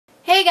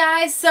Hey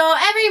guys, so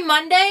every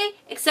Monday,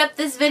 except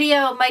this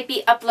video might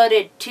be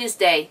uploaded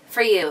Tuesday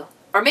for you.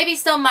 Or maybe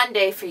still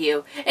Monday for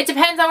you. It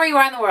depends on where you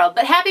are in the world.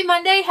 But happy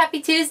Monday,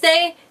 happy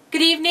Tuesday,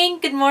 good evening,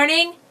 good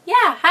morning.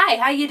 Yeah, hi,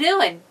 how you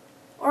doing?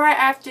 Or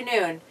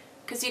afternoon.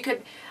 Because you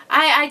could,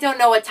 I don't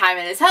know what time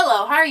it is.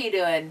 Hello, how are you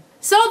doing?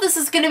 So this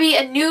is going to be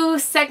a new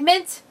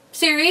segment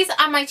series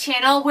on my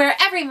channel where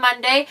every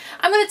Monday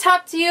I'm going to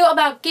talk to you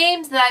about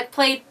games that I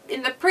played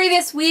in the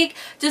previous week.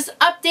 Just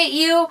update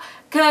you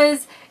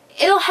because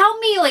it'll help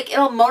me,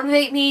 it'll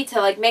motivate me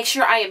to make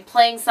sure I am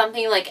playing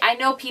something. I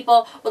know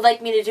people would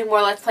like me to do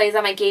more Let's Plays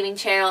on my gaming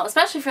channel,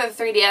 especially for the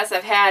 3DS.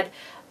 I've had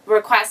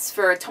requests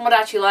for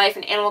Tomodachi Life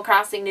and Animal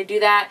Crossing to do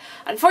that.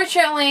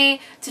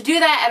 Unfortunately, to do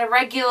that at a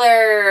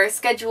regular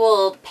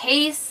scheduled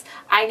pace,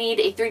 I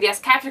need a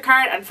 3DS capture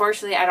card.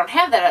 Unfortunately, I don't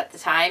have that at the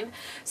time.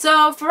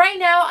 So for right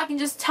now, I can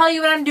just tell you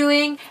what I'm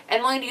doing,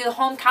 and I'm only going to do the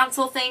home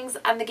console things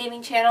on the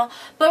gaming channel.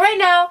 But right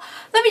now,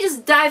 let me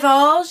just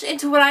divulge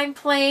into what I'm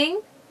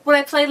playing, what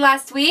I played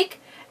last week.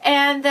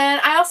 And then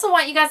I also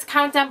want you guys to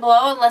comment down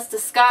below and let's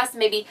discuss,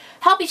 maybe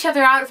help each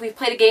other out if we've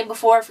played a game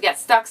before, if we got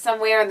stuck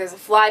somewhere and there's a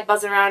fly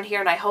buzzing around here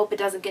and I hope it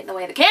doesn't get in the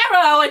way of the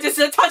camera. Oh, it just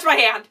touched my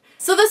hand.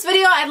 So this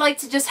video, I'd like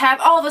to just have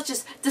all of us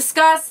just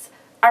discuss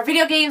our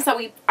video games that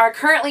we are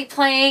currently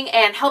playing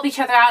and help each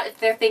other out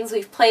if they're things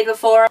we've played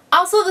before.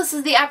 Also, this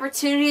is the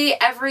opportunity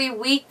every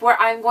week where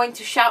I'm going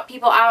to shout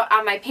people out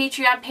on my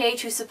Patreon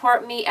page who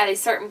support me at a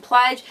certain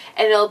pledge,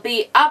 and it'll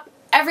be up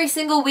every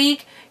single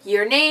week,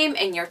 your name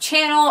and your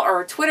channel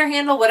or Twitter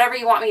handle, whatever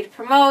you want me to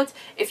promote.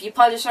 If you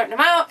pledge a certain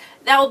amount,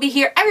 that will be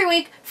here every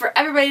week for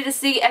everybody to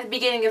see at the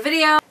beginning of the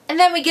video. And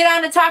then we get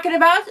on to talking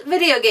about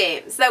video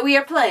games that we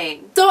are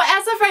playing. So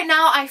as of right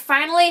now, I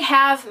finally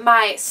have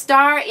my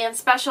Star and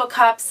Special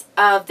Cups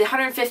of the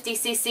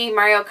 150cc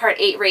Mario Kart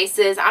 8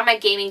 races on my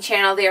gaming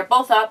channel. They are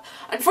both up.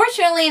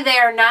 Unfortunately, they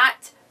are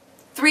not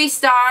 3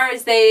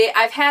 stars. They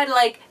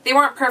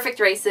weren't perfect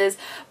races,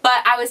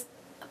 but I was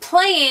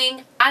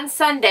playing on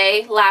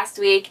Sunday last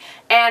week,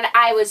 and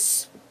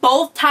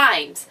both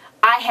times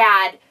I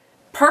had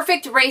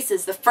perfect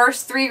races, the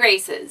first 3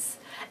 races,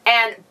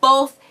 and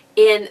both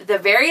in the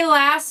very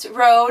last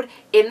road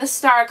in the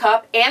Star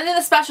Cup and in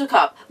the Special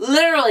Cup,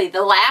 literally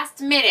the last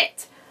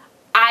minute,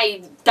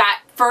 I got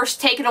first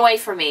taken away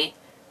from me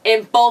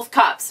in both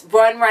cups,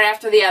 one right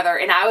after the other,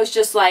 and I was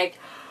just like,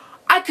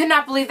 I could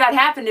not believe that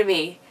happened to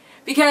me,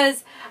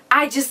 because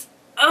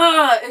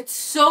it's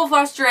so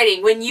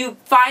frustrating when you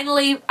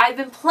finally, I've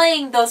been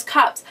playing those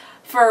cups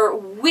for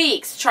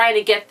weeks trying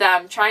to get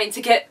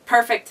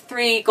perfect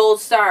 3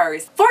 gold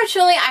stars.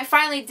 Fortunately, I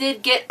finally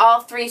did get all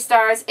 3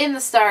 stars in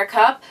the Star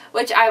Cup,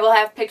 which I will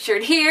have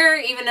pictured here,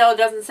 even though it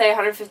doesn't say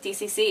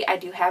 150cc, I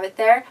do have it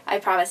there, I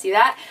promise you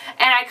that.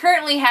 And I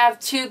currently have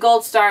 2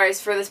 gold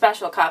stars for the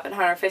Special Cup in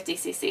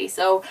 150cc,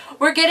 so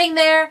we're getting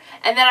there.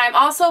 And then I'm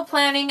also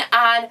planning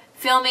on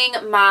filming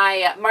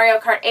my Mario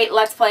Kart 8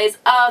 Let's Plays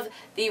of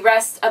the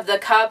rest of the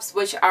cups,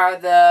 which are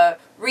the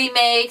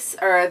remakes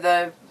or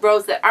the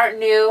roads that aren't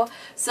new.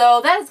 So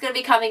that is going to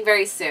be coming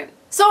very soon.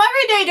 So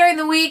every day during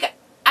the week,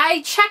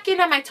 I check in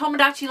on my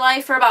Tomodachi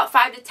Life for about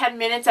 5 to 10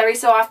 minutes every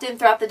so often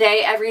throughout the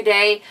day, every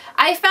day.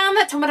 I found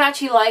that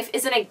Tomodachi Life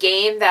isn't a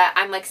game that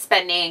I'm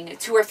spending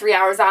 2 or 3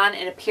 hours on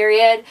in a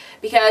period,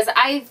 because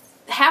I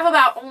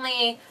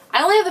only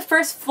have the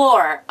first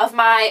floor of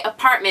my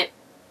apartment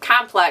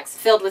complex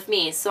filled with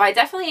Miis, so I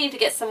definitely need to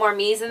get some more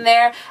Miis in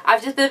there.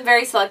 I've just been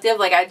very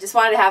selective. I just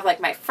wanted to have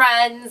my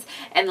friends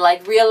and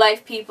real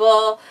life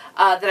people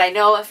that I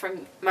know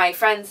from my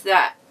friends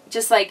that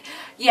just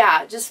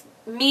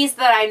Miis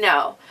that I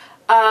know.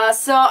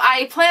 So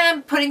I plan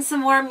on putting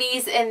some more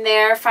Miis in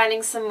there,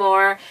 finding some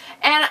more,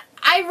 and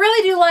I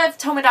really do love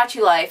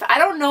Tomodachi Life. I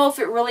don't know if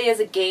it really is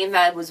a game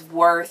that was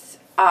worth,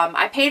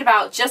 I paid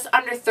about just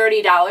under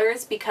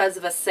 $30 because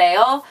of a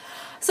sale.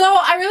 So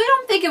I really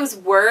don't think it was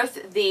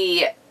worth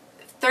the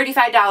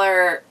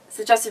 $35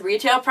 suggested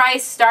retail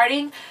price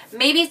starting.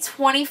 Maybe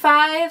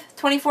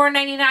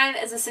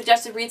 $24.99 is a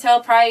suggested retail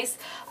price.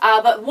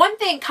 But one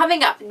thing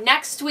coming up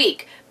next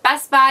week,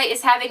 Best Buy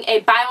is having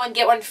a buy one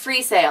get one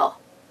free sale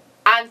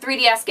on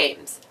 3DS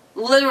games.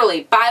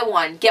 Literally, buy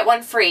one, get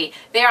one free.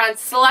 They are on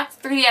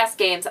select 3DS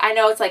games. I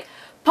know it's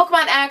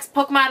Pokemon X,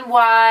 Pokemon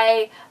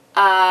Y,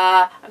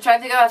 I'm trying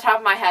to think off the top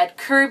of my head,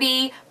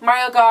 Kirby,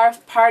 Mario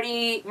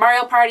Party,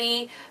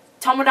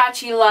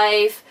 Tomodachi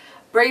Life,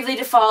 Bravely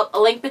Default, A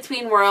Link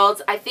Between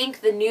Worlds, I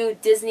think the new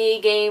Disney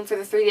game for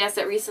the 3DS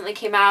that recently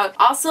came out.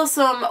 Also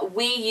some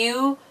Wii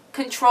U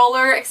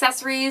controller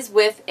accessories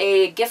with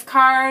a gift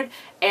card,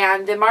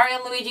 and the Mario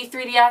 & Luigi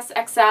 3DS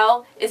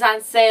XL is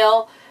on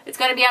sale. It's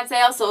going to be on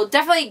sale, so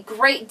definitely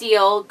great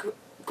deals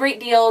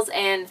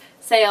and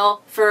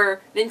sale for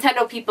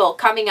Nintendo people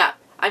coming up.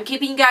 I'm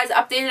keeping you guys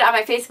updated on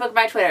my Facebook and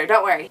my Twitter,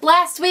 don't worry.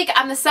 Last week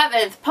on the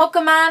 7th,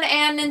 Pokemon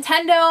and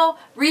Nintendo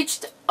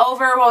reached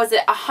over, what was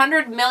it,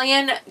 100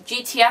 million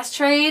GTS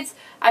trades.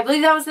 I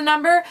believe that was the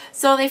number.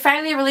 So they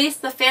finally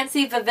released the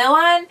fancy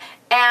Pavilion,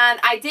 and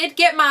I did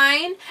get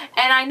mine.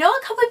 And I know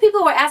a couple of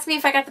people were asking me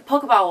if I got the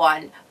Pokeball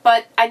one,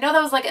 but I know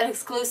that was like an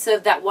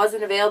exclusive that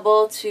wasn't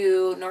available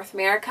to North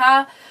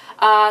America.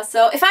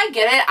 So if I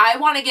get it, I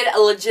want to get a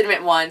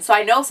legitimate one. So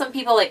I know some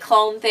people like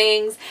clone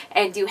things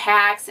and do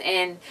hacks,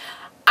 and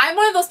I'm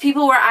one of those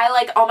people where I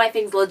like all my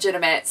things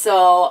legitimate.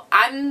 So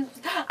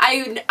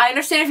I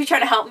understand if you're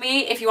trying to help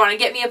me, if you want to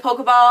get me a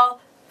Pokeball,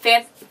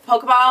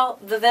 Pokeball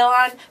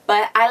Pavilion,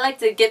 but I like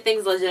to get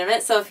things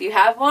legitimate. So if you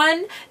have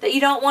one that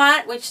you don't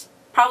want, which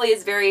probably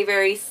is very,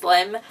 very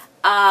slim,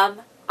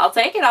 I'll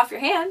take it off your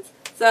hands.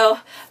 So,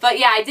 but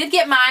yeah, I did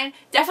get mine.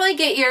 Definitely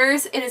get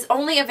yours. It is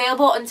only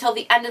available until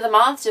the end of the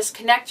month. Just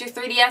connect your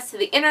 3DS to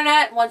the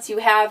internet once you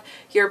have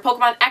your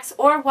Pokemon X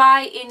or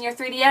Y in your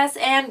 3DS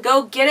and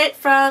go get it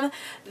from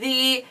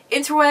the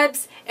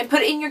interwebs and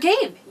put it in your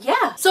game.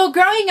 Yeah. So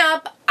growing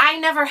up, I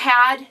never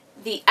had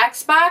the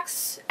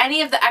Xbox,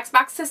 any of the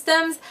Xbox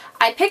systems.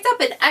 I picked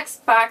up an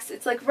Xbox,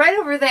 it's like right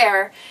over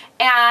there,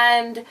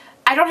 and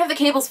I don't have the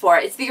cables for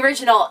it. It's the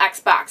original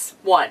Xbox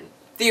One.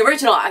 The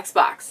original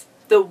Xbox.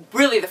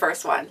 Really the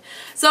first one.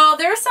 So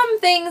there are some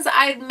things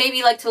I'd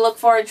maybe like to look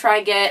for and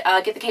try get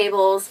the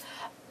cables.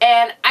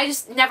 And I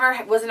just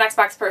never was an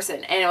Xbox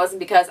person, and it wasn't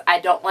because I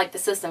don't like the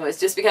system. It was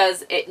just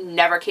because it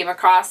never came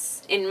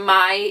across in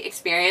my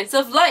experience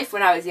of life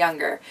when I was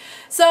younger.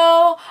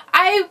 So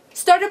I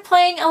started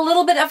playing a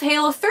little bit of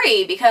Halo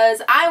 3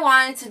 because I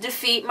wanted to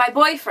defeat my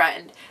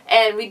boyfriend.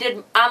 And we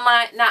did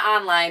online, not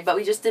online, but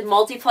we just did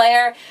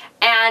multiplayer,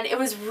 and it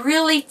was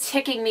really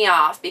ticking me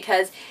off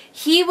because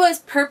he was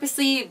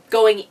purposely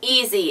going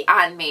easy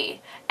on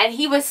me, and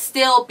he was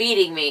still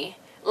beating me.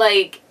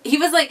 Like, he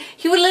would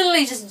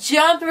literally just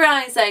jump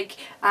around. He's like,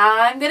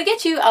 I'm gonna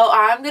get you. Oh,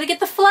 I'm gonna get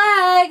the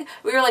flag.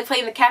 We were like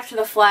playing the capture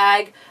the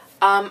flag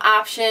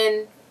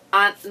option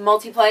on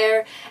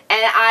multiplayer,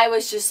 and I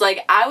was just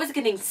like, I was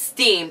getting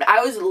steamed. I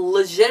was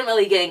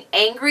legitimately getting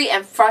angry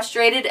and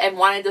frustrated and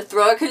wanted to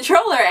throw a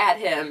controller at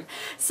him.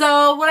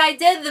 So what I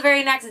did the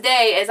very next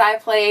day is I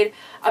played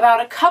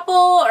about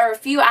a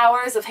few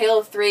hours of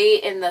Halo 3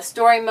 in the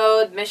story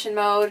mode, mission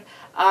mode,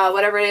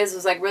 whatever it is. It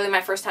was like really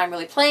my first time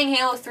really playing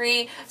Halo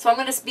 3, so I'm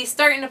going to be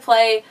starting to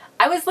play.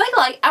 I was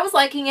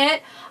liking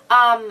it.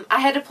 I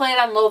had to play it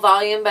on low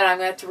volume, but I'm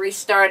going to have to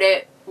restart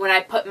it when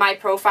I put my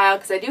profile,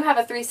 because I do have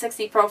a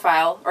 360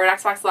 profile, or an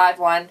Xbox Live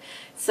one,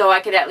 so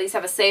I could at least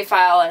have a save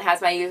file and it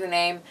has my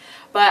username.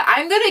 But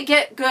I'm going to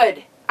get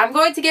good. I'm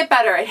going to get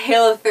better at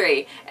Halo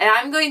 3, and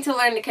I'm going to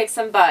learn to kick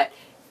some butt.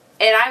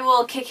 And I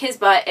will kick his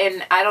butt,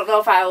 and I don't know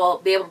if I will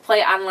be able to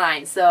play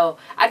online. So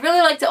I'd really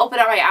like to open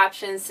up my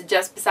options to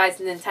just besides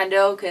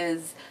Nintendo,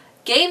 because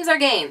games are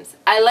games.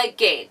 I like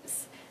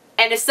games.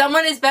 And if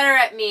someone is better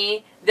at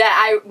me,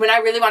 when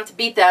I really want to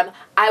beat them,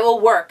 I will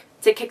work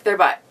to kick their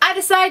butt. I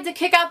decided to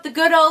kick out the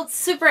good old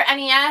Super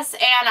NES,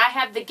 and I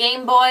have the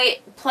Game Boy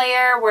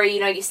player where, you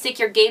know, you stick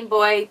your Game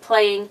Boy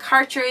playing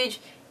cartridge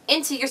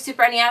into your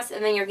Super NES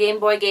and then your Game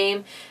Boy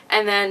game,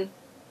 and then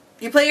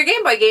you play your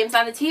Game Boy games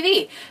on the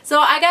TV. So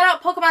I got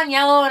out Pokemon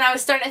Yellow, and I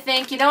was starting to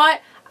think, you know what,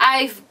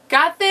 I've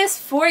got this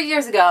 4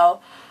 years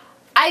ago.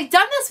 I've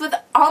done this with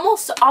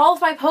almost all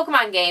of my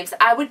Pokemon games.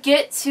 I would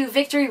get to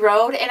Victory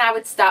Road and I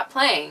would stop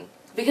playing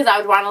because I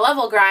would want to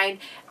level grind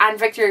on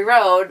Victory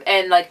Road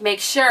and like make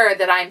sure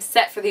that I'm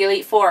set for the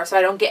Elite Four so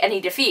I don't get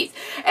any defeats.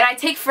 And I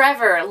take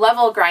forever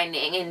level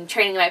grinding and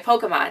training my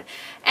Pokemon.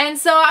 And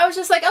so I was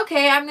just like,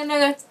 okay, I'm going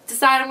to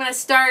decide I'm going to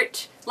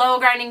start level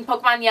grinding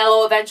Pokemon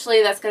Yellow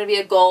eventually. That's going to be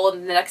a goal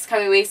in the next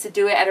coming weeks, to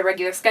do it at a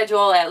regular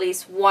schedule at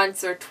least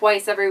once or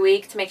twice every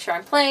week to make sure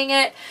I'm playing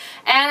it.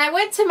 And I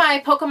went to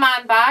my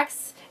Pokemon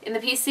box in the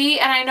PC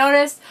and I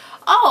noticed,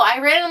 oh, I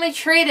randomly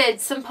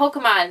traded some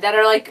Pokemon that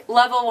are like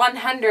level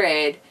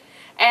 100.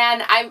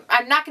 And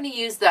I'm not going to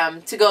use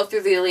them to go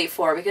through the Elite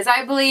Four because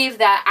I believe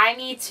that I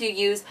need to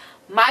use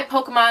my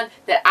Pokemon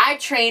that I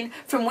trained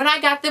from when I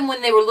got them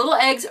when they were little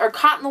eggs or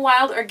caught in the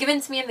wild or given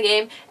to me in the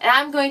game, and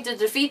I'm going to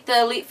defeat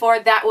the Elite Four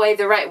that way,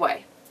 the right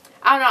way.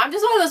 I don't know, I'm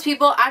just one of those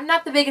people. I'm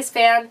not the biggest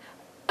fan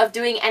of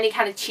doing any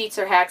kind of cheats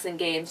or hacks in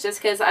games,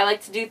 just because I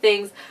like to do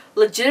things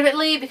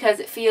legitimately because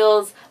it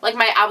feels like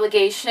my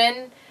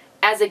obligation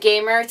as a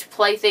gamer to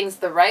play things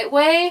the right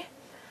way.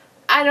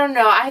 I don't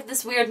know, I have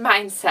this weird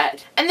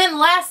mindset. And then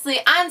lastly,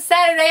 on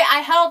Saturday, I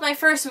held my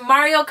first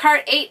Mario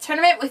Kart 8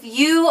 tournament with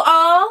you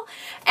all,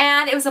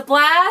 and it was a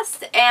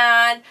blast,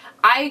 and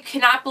I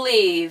cannot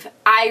believe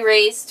I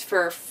raced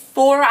for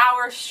 4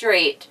 hours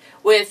straight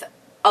with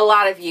a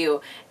lot of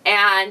you,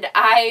 and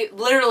I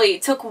literally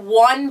took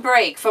one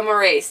break from a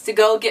race to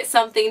go get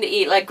something to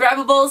eat, like grab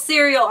a bowl of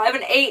cereal. I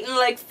haven't eaten in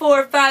like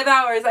 4 or 5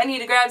 hours. I need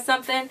to grab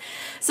something.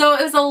 So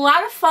it was a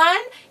lot of fun.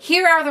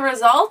 Here are the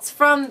results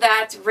from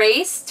that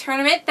race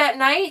tournament that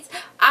night.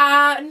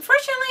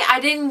 Unfortunately, I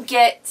didn't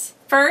get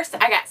first.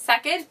 I got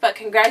second, but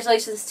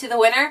congratulations to the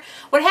winner.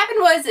 What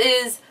happened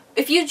is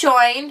if you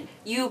joined,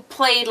 you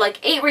played like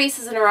 8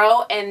 races in a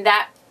row, and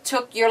that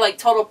took your like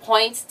total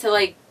points to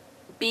like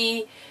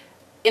be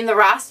in the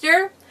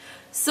roster.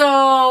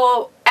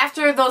 So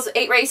after those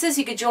 8 races,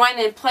 you could join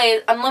and play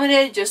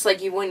unlimited, just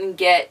like you wouldn't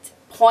get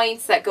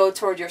points that go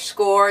toward your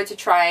score to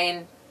try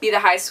and be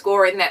the high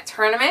score in that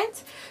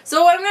tournament.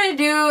 So what I'm going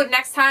to do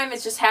next time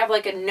is just have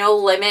like a no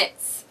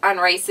limits on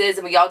races,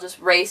 and we all just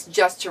race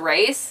just to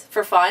race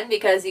for fun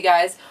because you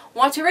guys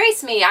want to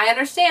race me. I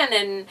understand,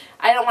 and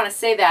I don't want to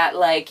say that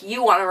like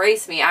you want to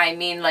race me. I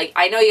mean, like,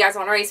 I know you guys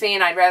want to race me,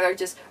 and I'd rather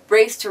just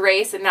race to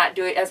race and not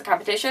do it as a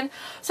competition.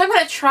 So I'm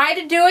going to try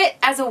to do it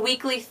as a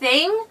weekly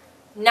thing.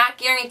 Not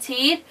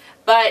guaranteed,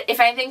 but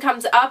if anything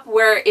comes up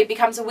where it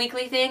becomes a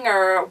weekly thing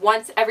or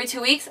once every 2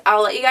 weeks,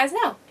 I'll let you guys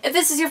know. If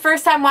this is your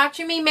first time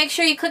watching me, make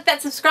sure you click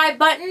that subscribe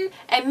button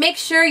and make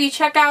sure you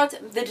check out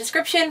the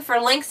description for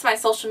links to my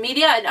social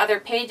media and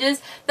other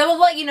pages that will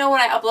let you know when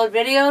I upload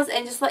videos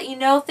and just let you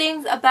know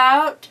things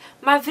about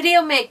my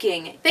video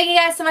making. Thank you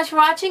guys so much for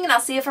watching, and I'll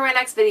see you for my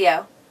next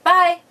video.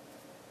 Bye!